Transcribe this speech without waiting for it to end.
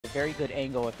very good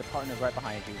angle if the partner's right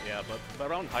behind you. Yeah, but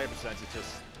around higher percents, it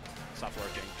just stops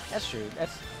working. That's true.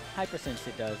 That's high percent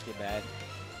it does get bad.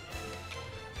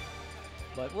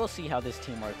 But we'll see how this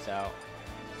team works out.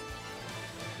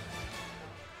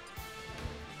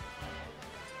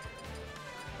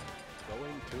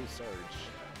 Going to Surge.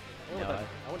 No,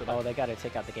 oh, they got to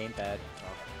take out the gamepad.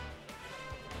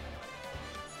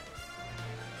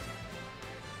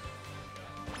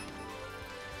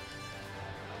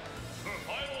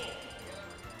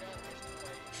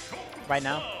 Right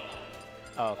now?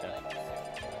 Oh, okay.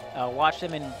 Watch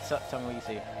them and tell me what you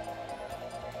see.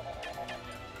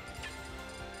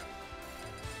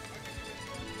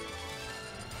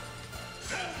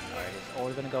 Alright, is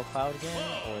Ori going to go Cloud again?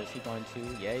 Or is he going to...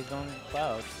 Yeah, he's going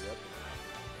Cloud. Yep.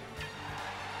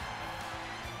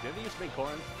 Did he use main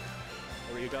Corrin?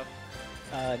 Or Ryuga?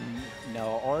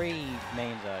 No, Ori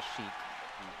mains Sheik.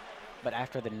 But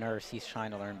after the nurse, he's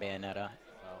trying to learn Bayonetta.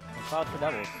 And Cloud for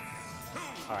doubles.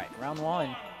 Alright, round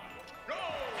one.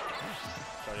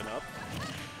 Starting up.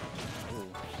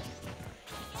 Ooh.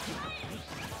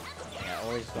 Yeah,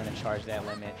 Ori's going to charge that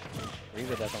limit.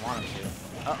 Ryuga doesn't want him to.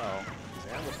 Uh-oh.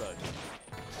 And with the...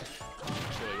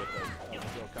 Actually, with the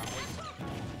throw combos.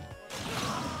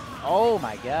 Oh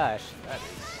my gosh. That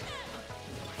is...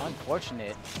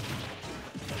 Unfortunate.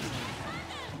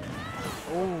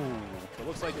 Ooh. It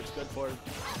looks like it's good for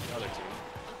the other team.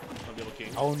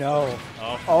 Amiiboking. Oh no.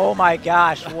 Oh. Oh my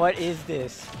gosh, what is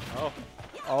this? Oh.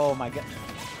 Oh my god.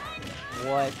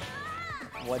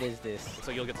 What is this? Looks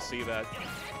like you'll get to see that.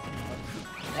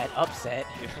 That upset.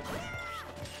 Yeah.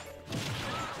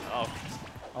 Oh.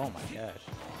 Oh my gosh.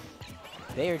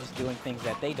 They are just doing things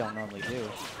that they don't normally do.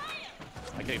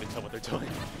 I can't even tell what they're doing.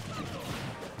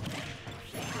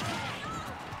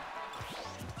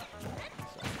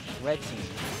 So, red team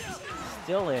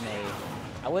still in a...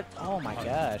 Oh my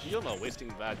gosh. You don't know,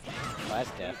 wasting that. Oh,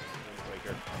 that's death.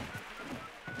 Breaker.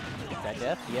 Is that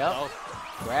death? Yep. Oh.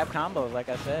 Grab combos, like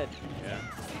I said. Yeah.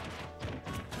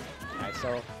 Alright,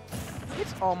 so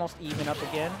it's almost even up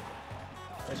again.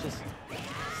 Let's just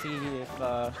see if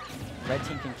red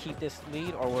team can keep this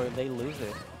lead or will they lose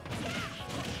it.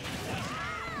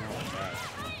 Oh my gosh.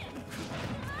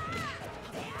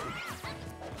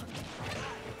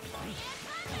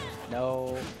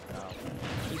 No.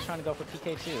 He's trying to go for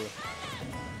PK2. Ooh.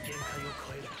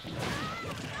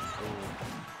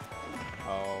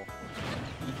 Oh.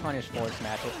 He punished forward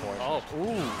smash with forward. Oh.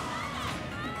 Ooh.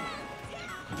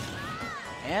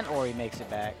 And Ori makes it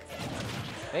back.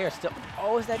 They are still...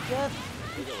 Oh, is that Jeff?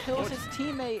 He kills his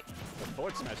teammate. The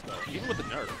forward smash, though. Even with the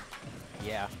nerf.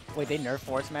 Yeah. Wait, they nerfed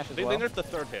forward smash as well? They nerfed the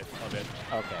third hit of it.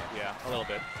 Okay. Yeah, a little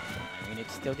bit. I mean,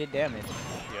 it still did damage.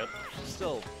 Yep.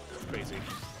 Still crazy.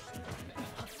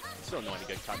 Still annoying to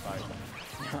get caught by.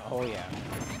 Oh, yeah.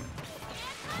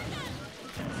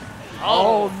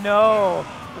 Oh. Oh, no.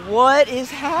 What is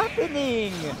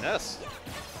happening? Ness.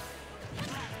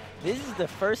 This is the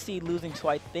first seed losing to,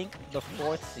 I think, the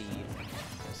fourth seed.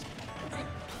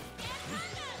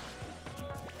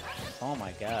 Oh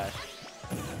my gosh.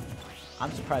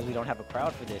 I'm surprised we don't have a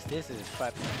crowd for this. This is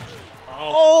fun.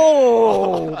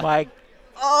 Oh my.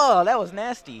 Oh, that was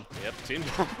nasty. Yep, team.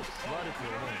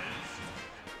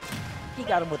 He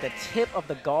got him with the tip of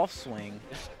the golf swing.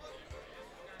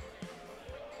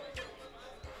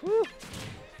 Woo.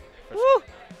 Woo.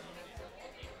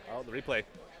 Oh, the replay.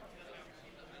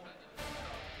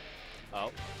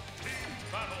 Oh.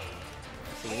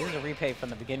 See, this is a replay from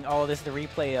the beginning. Oh, this is the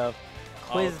replay of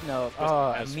Quizno.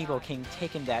 Oh, Amiiboking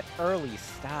taking that early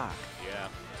stock. Yeah.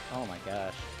 Oh my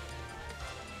gosh.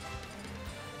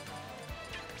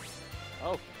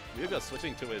 Oh, Ryuga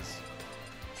switching to his...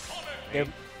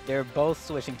 They're both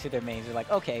switching to their mains. They're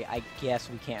like, okay, I guess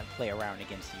we can't play around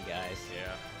against you guys.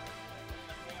 Yeah.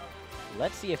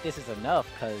 Let's see if this is enough,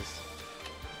 because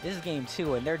this is game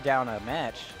 2, and they're down a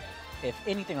match. If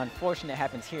anything unfortunate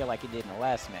happens here like it did in the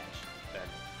last match,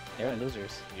 they're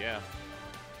losers. Yeah.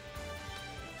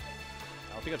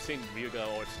 I don't think I've seen Ryuga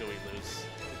or Stewy lose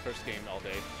the first game all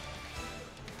day.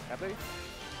 Have they?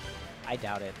 I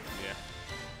doubt it.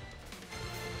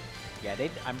 Yeah. Yeah,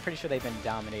 I'm pretty sure they've been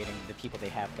dominating the people they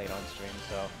have played on stream,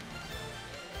 so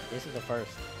this is the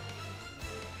first.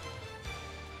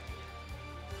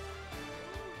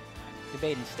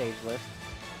 Debating stage list.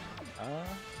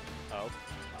 Oh.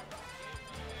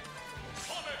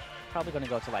 Probably going to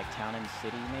go to like Town and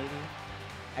City, maybe.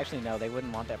 Actually, no, they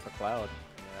wouldn't want that for Cloud.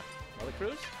 Yeah. Another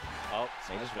cruise? Oh,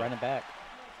 they just run it back.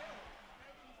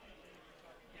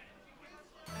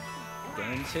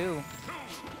 Game 2.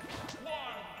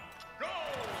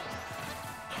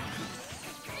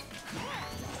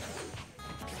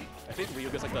 I think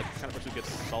Ryuga's like the kind of person who gets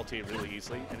salty really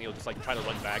easily, and he'll just like try to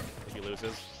run back if he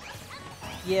loses.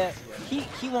 Yeah,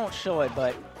 he won't show it,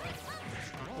 but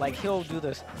like he'll do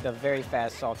the very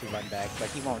fast salty run back, but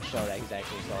he won't show that he's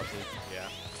actually salty. Yeah.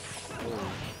 Ooh.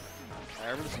 I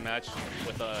remember this match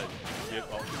with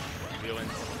Ryu and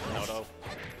Naoto,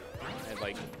 and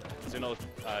like Zuno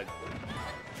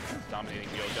dominating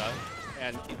Ryuga,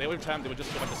 and every time they would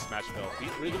just go back to Smashville.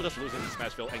 Ryuga would just lose in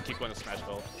Smashville and keep going to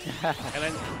Smashville. And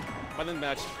then by the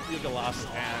match, Ryuga lost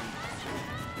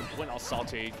and went all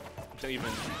salty, didn't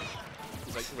even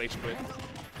like rage quit.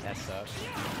 That sucks.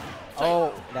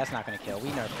 Oh, that's not gonna kill. We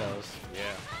nerf those.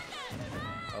 Yeah.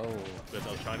 Oh. But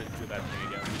I was trying to do that thing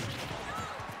again.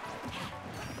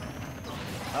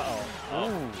 Uh-oh. Oh.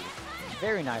 Ooh.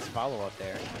 Very nice follow-up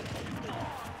there.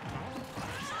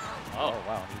 Oh,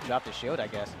 wow. He dropped his shield, I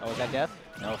guess. Oh, is that death?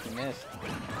 No, he missed.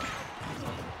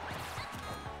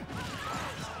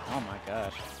 Oh, my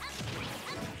gosh.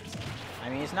 I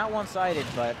mean, it's not one-sided,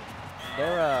 but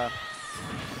they're,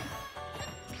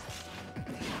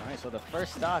 Alright, so the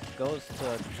first stock goes to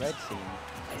red team.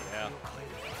 Yeah.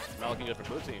 Not looking good for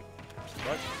blue team.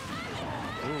 But,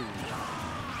 Ooh.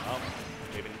 oh,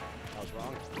 maybe I was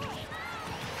wrong.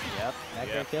 Yep, that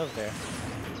great kills there.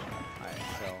 Alright,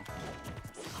 so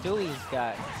Stewy's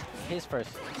got his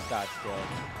first stock still.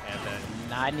 And then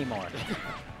Not anymore.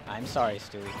 I'm sorry,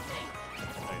 Stewy.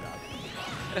 why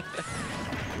not?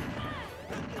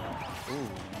 Ooh,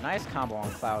 nice combo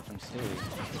on Cloud from Stewy.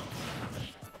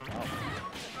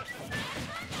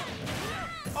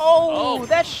 Oh,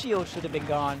 that shield should have been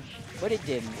gone, but it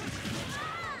didn't.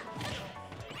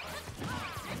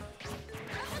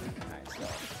 Alright, so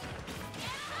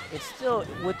it's still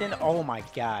within. Oh my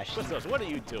gosh, Christos, what are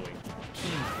you doing? he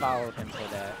followed him for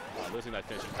that. Losing that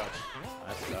finishing touch.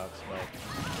 That sucks, but.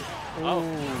 Oh,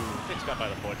 Ooh. Fix got by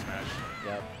the forward smash.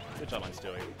 Yep. Good job on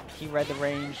Stewy. He read the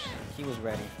range. He was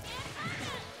ready.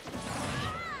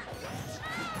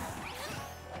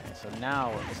 Okay, so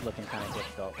now it's looking kind of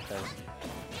difficult because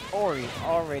Ori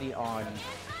already on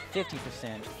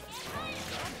 50%.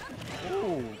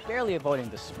 Ooh, barely avoiding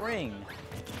the spring.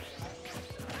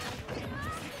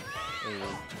 Ooh.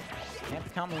 Can't be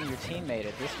counting your teammate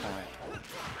at this point.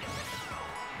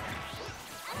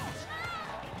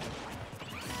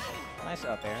 Nice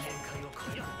up air.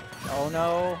 Oh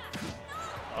no.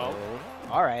 Oh.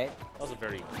 All right. That was a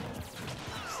very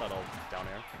subtle down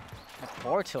air. That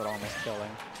forward tilt almost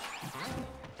killing.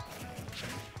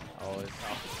 Oh,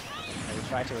 he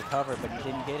tried to recover, but he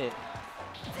didn't get it.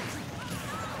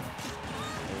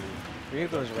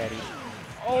 Ryuga's ready.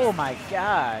 Oh my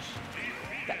gosh.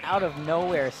 The out of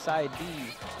nowhere side B.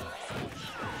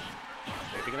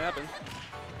 Anything can happen.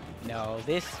 No,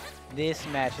 this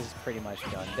match is pretty much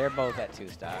done. They're both at 2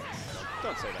 stocks.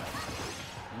 Don't say that.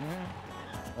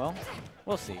 Well,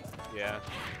 we'll see. Yeah.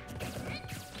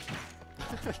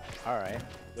 All right.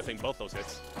 Whiffing both those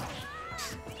hits.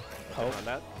 Hope. On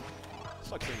that.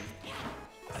 Sucks in.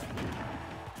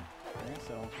 Yeah,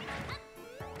 so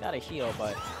got a heal,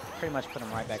 but pretty much put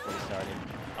him right back where he started.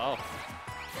 Oh.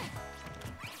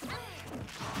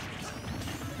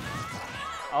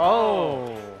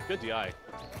 Oh. Good DI.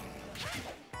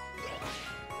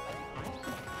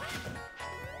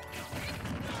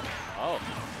 Oh.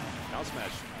 Down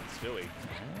smash on Stewy.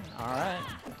 All right.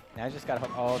 Now I just got to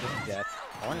hope. Oh, this is death.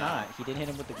 Or not. He did hit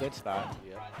him with the good spot.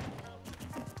 Yeah.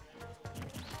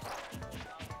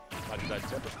 That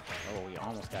tip. Oh, he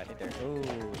almost got hit there.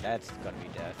 Ooh, that's going to be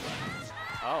death.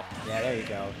 Oh. Yeah, there you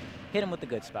go. Hit him with the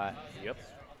good spot. Yep.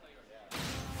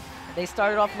 They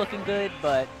started off looking good,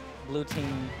 but blue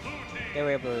team, they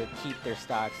were able to keep their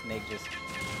stocks, and they just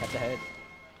kept ahead.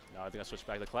 Now I think I switch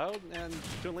back to Cloud and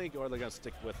Toon League, or they're going to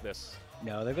stick with this.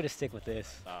 No, they're going to stick with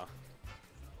this. Oh.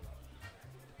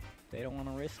 They don't want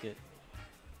to risk it.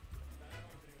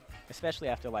 Especially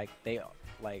after, they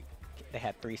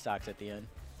had 3 stocks at the end.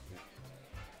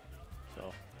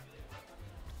 So.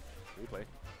 Replay.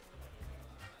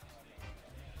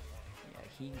 Yeah,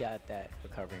 he got that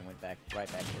recovery and went back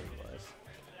right back where he was.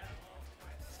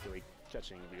 Stewy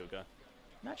catching Ryuga.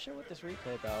 Not sure what this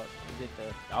replay about. He did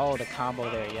the combo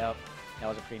there. Yep, that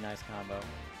was a pretty nice combo.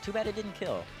 Too bad it didn't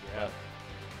kill. Yeah.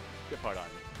 Good part on.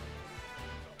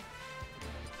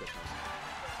 Good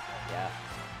Yeah.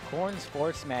 Corn's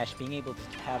forward smash being able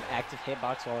to have active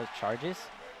hitbox while it charges.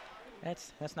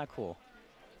 That's not cool.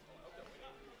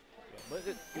 Yeah,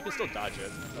 but you can still dodge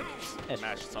it. Like,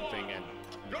 smash something and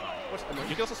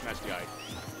you can also smash the eye.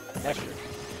 That's true.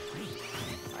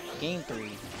 Alright, game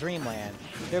 3, Dreamland.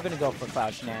 They're gonna go for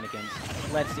Cloud shenanigans.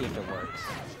 Let's see if it works.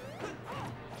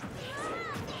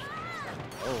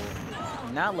 Oh,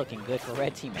 not looking good for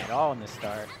red team at all in the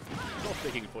start. Both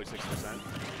taking 46%.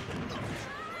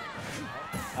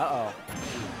 Uh-oh.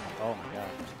 Oh my god.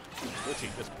 Blue team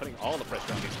just putting all the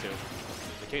pressure on these two.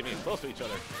 They can't even close to each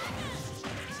other.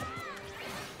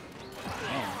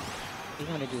 Man,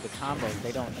 even when they do the combos,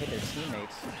 they don't hit their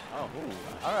teammates. Oh,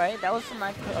 ooh. All right, that was some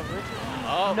nice coverage.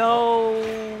 Oh.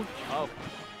 No. Oh.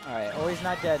 All right, Ori's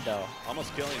not dead though.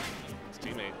 Almost killing his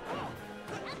teammate.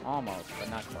 Almost, but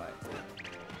not quite.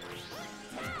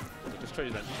 Just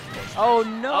traded that. Oh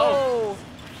no! Oh.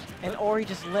 And Ori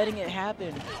just letting it happen.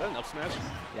 Is that an up smash?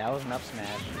 Yeah, that was an up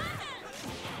smash.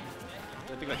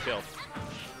 I think that killed.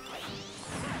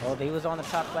 Well, he was on the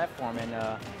top platform and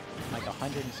like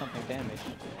 100 and something damage.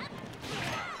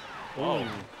 Whoa. Ooh.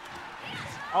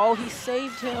 Oh, he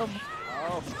saved him.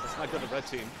 Oh, that's not good for red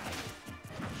team.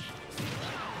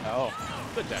 Oh.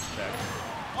 Good dash attack.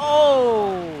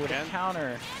 Oh, the And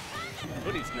counter.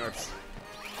 Who needs nerfs?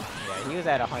 Yeah, he was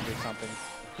at 100 something.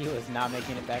 He was not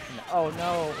making it back from the. Oh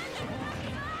no.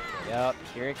 Yep,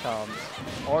 here it comes.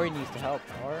 Ori needs to help,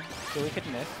 or Stewy could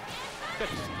miss. Catch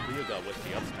Ryuga with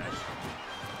the up smash.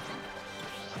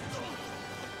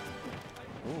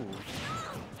 Ooh.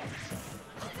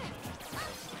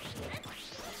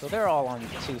 So they're all on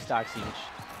 2 stocks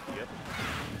each. Yep.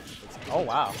 Oh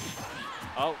wow.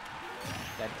 Oh,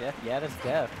 That death? Yeah, that's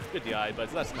death. good DI,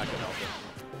 but that's not gonna help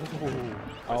him. Ooh.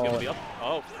 Oh, Oh, the up.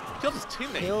 Oh, killed his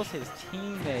teammate. kills his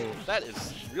teammate. That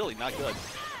is really not good.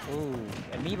 Ooh.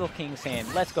 Amiiboking saying,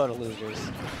 let's go to losers.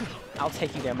 I'll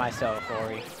take you there myself,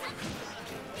 Ori.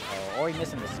 Oh, Ori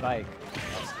missing the spike.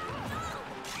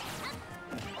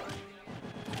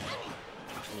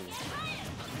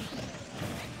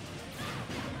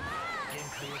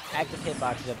 Active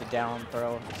hitboxes of the down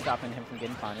throw, stopping him from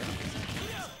getting punished.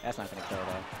 That's not gonna kill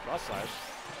though. Cross slash.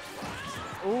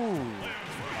 Ooh.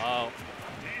 Oh,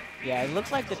 Yeah, it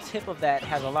looks like the tip of that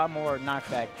has a lot more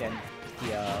knockback than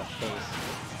the base.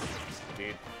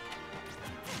 indeed.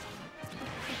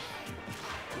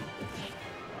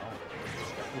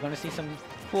 We're gonna see some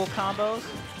cool combos,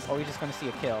 or are we just gonna see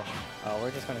a kill? Oh,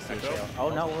 we're just gonna see a kill. Oh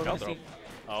no, we're gonna see.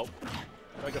 Oh,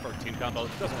 I go for a team combo.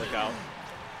 Doesn't work out.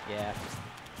 Yeah.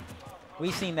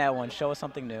 We've seen that one. Show us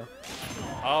something new.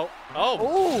 Oh,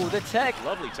 oh. Ooh, the tech.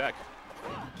 Lovely tech.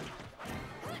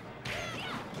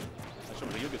 That's what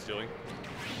Ryuga's doing.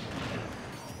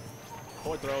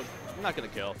 Forward throw, not gonna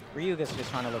kill. Ryuga's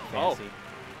just trying to look Oh. fancy.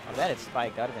 Oh, that is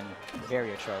spike. That would have been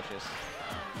very atrocious.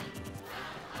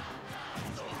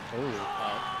 Ooh.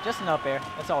 Just an up air.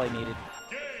 That's all he needed.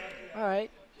 All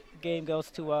right. Game goes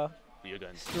to Ryuga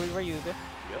and Stewy Ryuga. yep.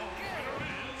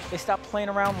 They stopped playing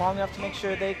around long enough to make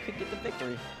sure they could get the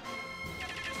victory.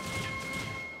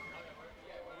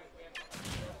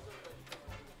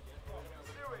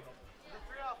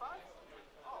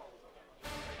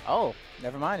 Oh,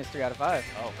 never mind. It's 3 out of 5.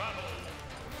 Oh,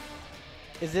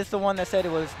 Is this the one that said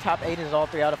it was top 8 is all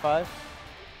 3 out of 5?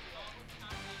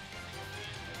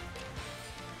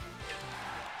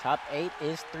 Top 8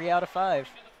 is 3 out of 5.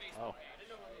 oh.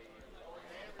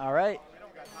 All right.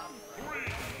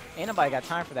 Ain't nobody got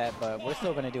time for that, but we're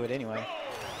still going to do it anyway.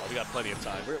 Well, we got plenty of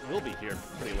time. We'll be here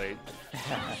pretty late.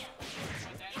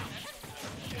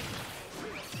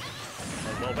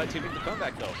 Well, red team need the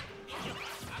comeback though.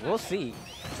 We'll see.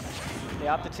 They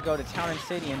opted to go to Town and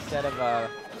City instead of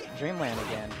Dreamland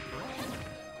again.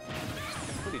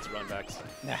 Who needs runbacks?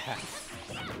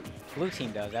 Blue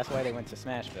team does. That's why they went to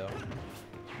Smashville.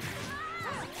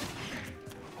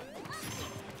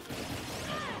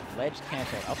 Ledge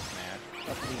canter up smash.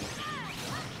 Up B.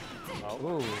 Oh,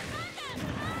 Ooh.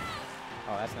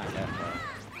 Oh, that's not that far.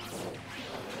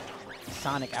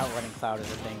 Sonic outrunning Cloud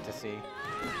is a thing to see.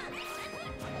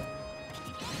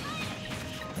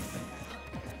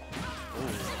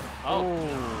 oh.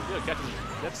 Ooh. Good catch.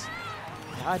 That's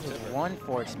Dodges one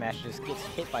forward smash, just gets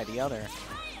hit by the other.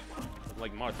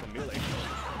 like Marth from Melee. Yeah,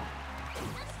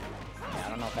 I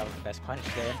don't know if that was the best punish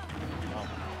there. Oh.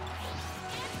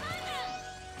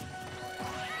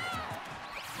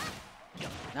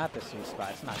 Not the sweet spot.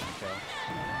 It's not gonna kill.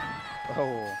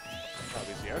 Oh.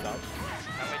 Probably the air dodge.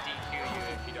 I'm gonna DQ you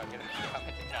if you don't get a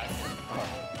comment attack. You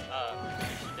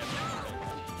should definitely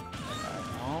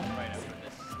roll right after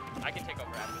this. I can take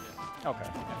over after this. Okay.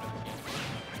 After the game.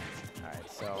 Alright,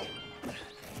 so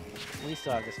we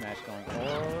still have this match going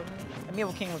forward.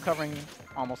 Amiiboking recovering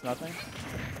almost nothing.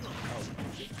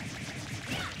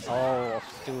 Oh,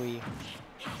 Stewy.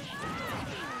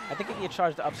 I think if he had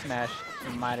charged the up smash,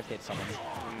 he might have hit someone.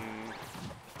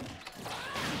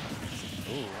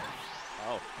 Ooh.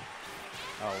 Oh,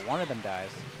 Oh, one of them dies.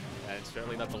 and it's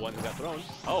certainly not the one who got thrown.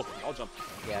 Oh, I'll jump.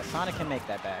 Yeah, Sonic can make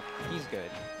that back. He's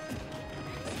good.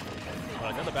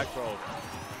 Another back throw on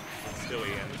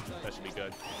Stewy, and that should be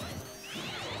good.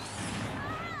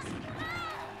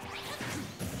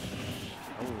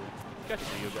 Catches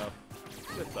Ryuga.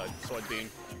 Good sword beam.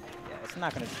 Yeah, it's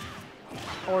not gonna.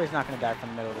 Or he's not gonna die from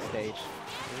the middle of the stage.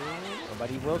 Ooh, but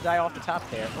he will die off the top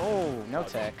there. Oh, no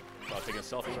tech. Taking a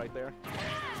selfie right there.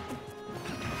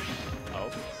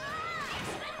 Oh.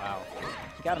 Wow.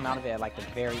 He got him out of it at like the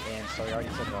very end, so he already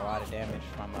took a lot of damage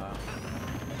from the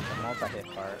multi-hit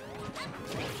part.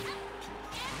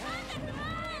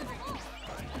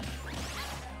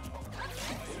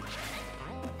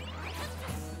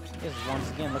 Is once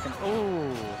again looking.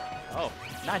 Ooh. Oh.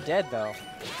 Not dead though.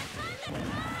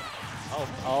 Oh.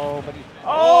 Oh, but he.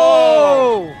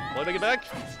 Oh! Will he make it back?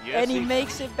 Yes. And he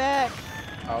makes it back.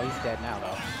 Oh, he's dead now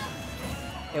though.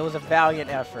 It was a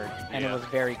valiant effort, and it was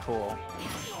very cool.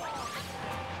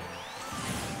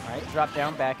 All right, drop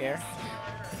down, back air.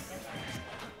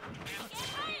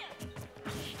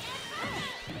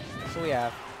 So we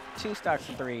have 2 stocks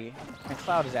and 3, and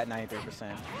Cloud is at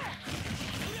 93%.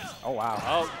 Oh, wow.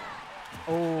 Oh.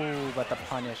 Oh, but the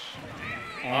punish.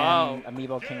 And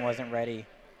Amiiboking wasn't ready.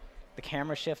 The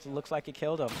camera shift looks like it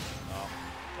killed him. Oh.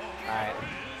 All right.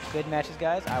 Good matches,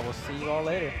 guys. I will see you all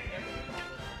later.